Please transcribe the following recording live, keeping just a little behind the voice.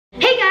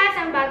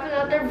back with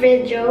another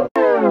video.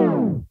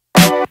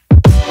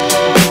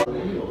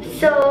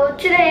 So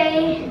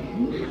today,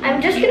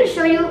 I'm just gonna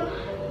show you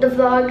the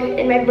vlog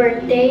in my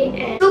birthday.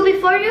 And so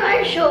before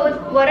I show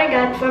what I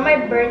got for my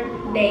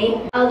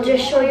birthday, I'll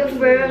just show you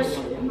first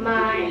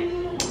my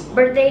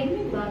birthday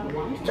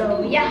vlog.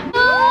 So yeah.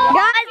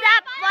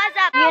 What's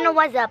up? You know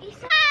what's up?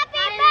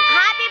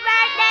 Happy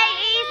birthday,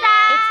 Issa!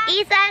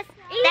 It's Issa's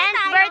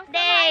 10th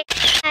birthday.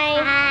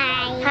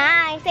 Hi.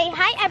 Hi. Say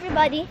hi,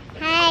 everybody.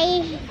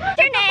 Hi. What's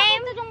your name?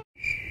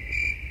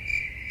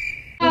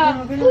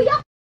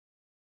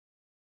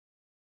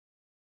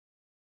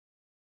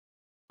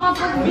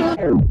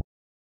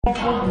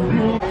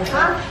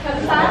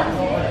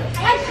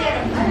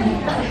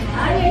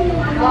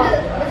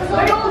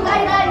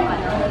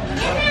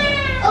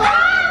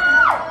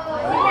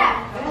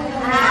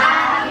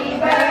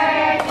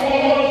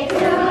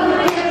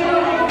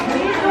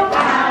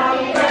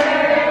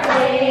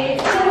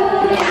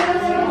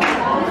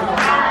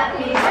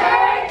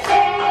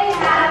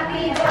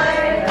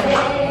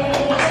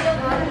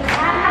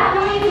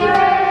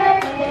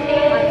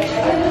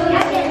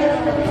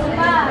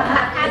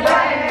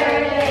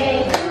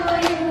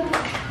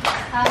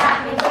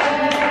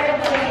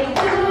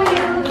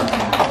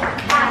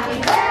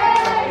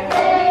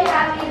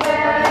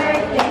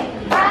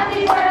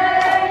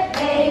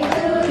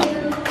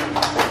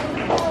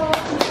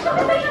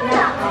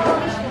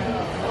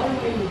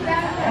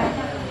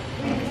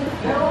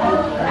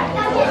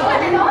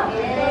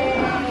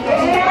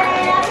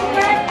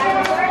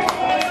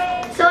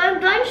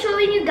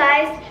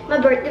 Guys, my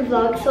birthday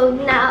vlog. So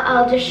now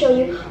I'll just show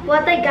you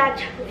what I got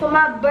for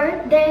my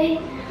birthday.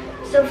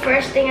 So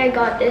first thing I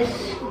got is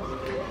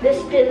this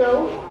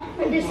pillow,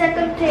 and the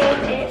second thing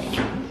is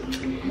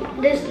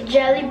this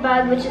jelly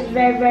bag, which is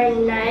very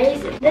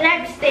nice. The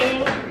next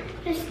thing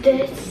is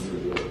this.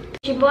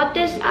 She bought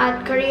this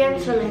at Korean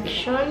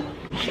Selection.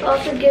 She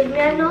also gave me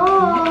a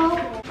note.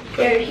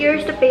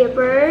 Here's the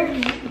paper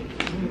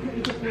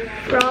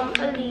from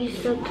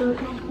Elisa to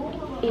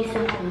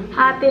Issa.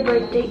 Happy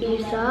birthday,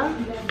 Issa.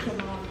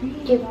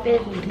 Keep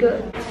it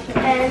good.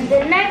 And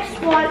the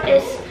next one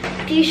is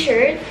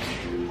t-shirt.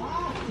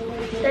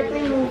 Let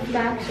me move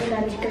back so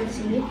that you can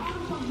see.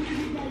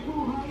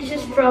 This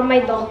is from my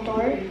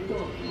doctor.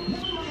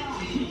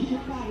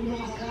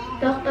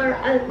 Dr.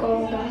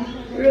 Alconga.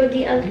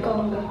 Rudy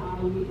Alconga.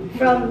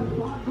 From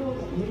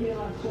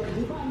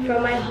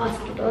my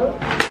hospital.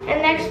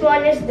 And next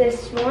one is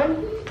this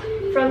one.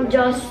 From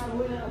Justice.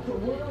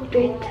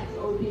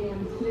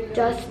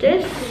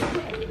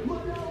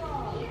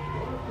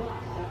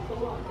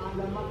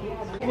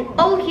 And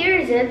oh, here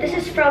is it. This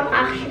is from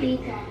actually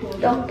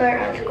Dr.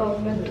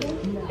 Alconga too.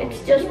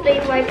 It's just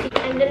plain white.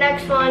 And the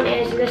next one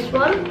is this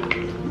one.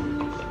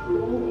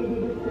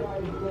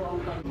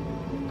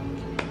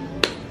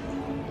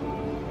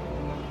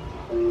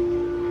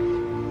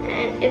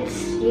 And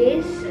it's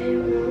yes, I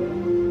don't know.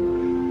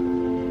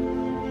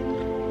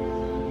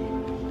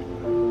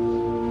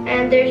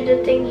 And there's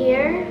the thing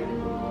here.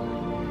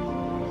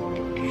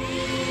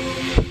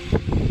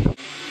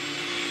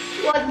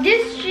 What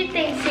this she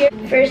thinks here.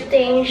 First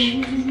thing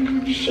she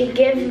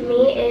gives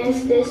me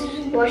is this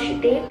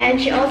washi tape,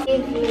 and she also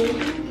gave me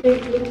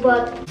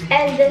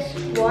and this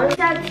one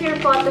that's here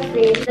photo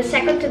frame. The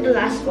second to the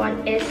last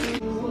one is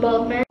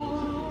ball pen,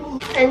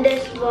 and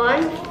this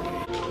one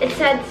it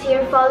says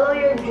here follow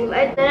your dream.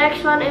 And the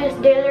next one is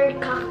daily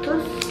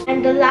cactus,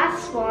 and the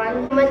last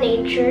one human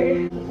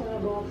nature.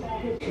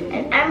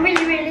 And I'm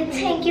really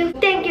thank you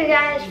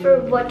guys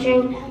for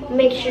watching.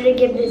 Make sure to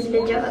give this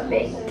video a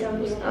big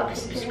thumbs up,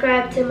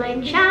 subscribe to my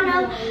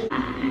channel.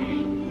 Bye.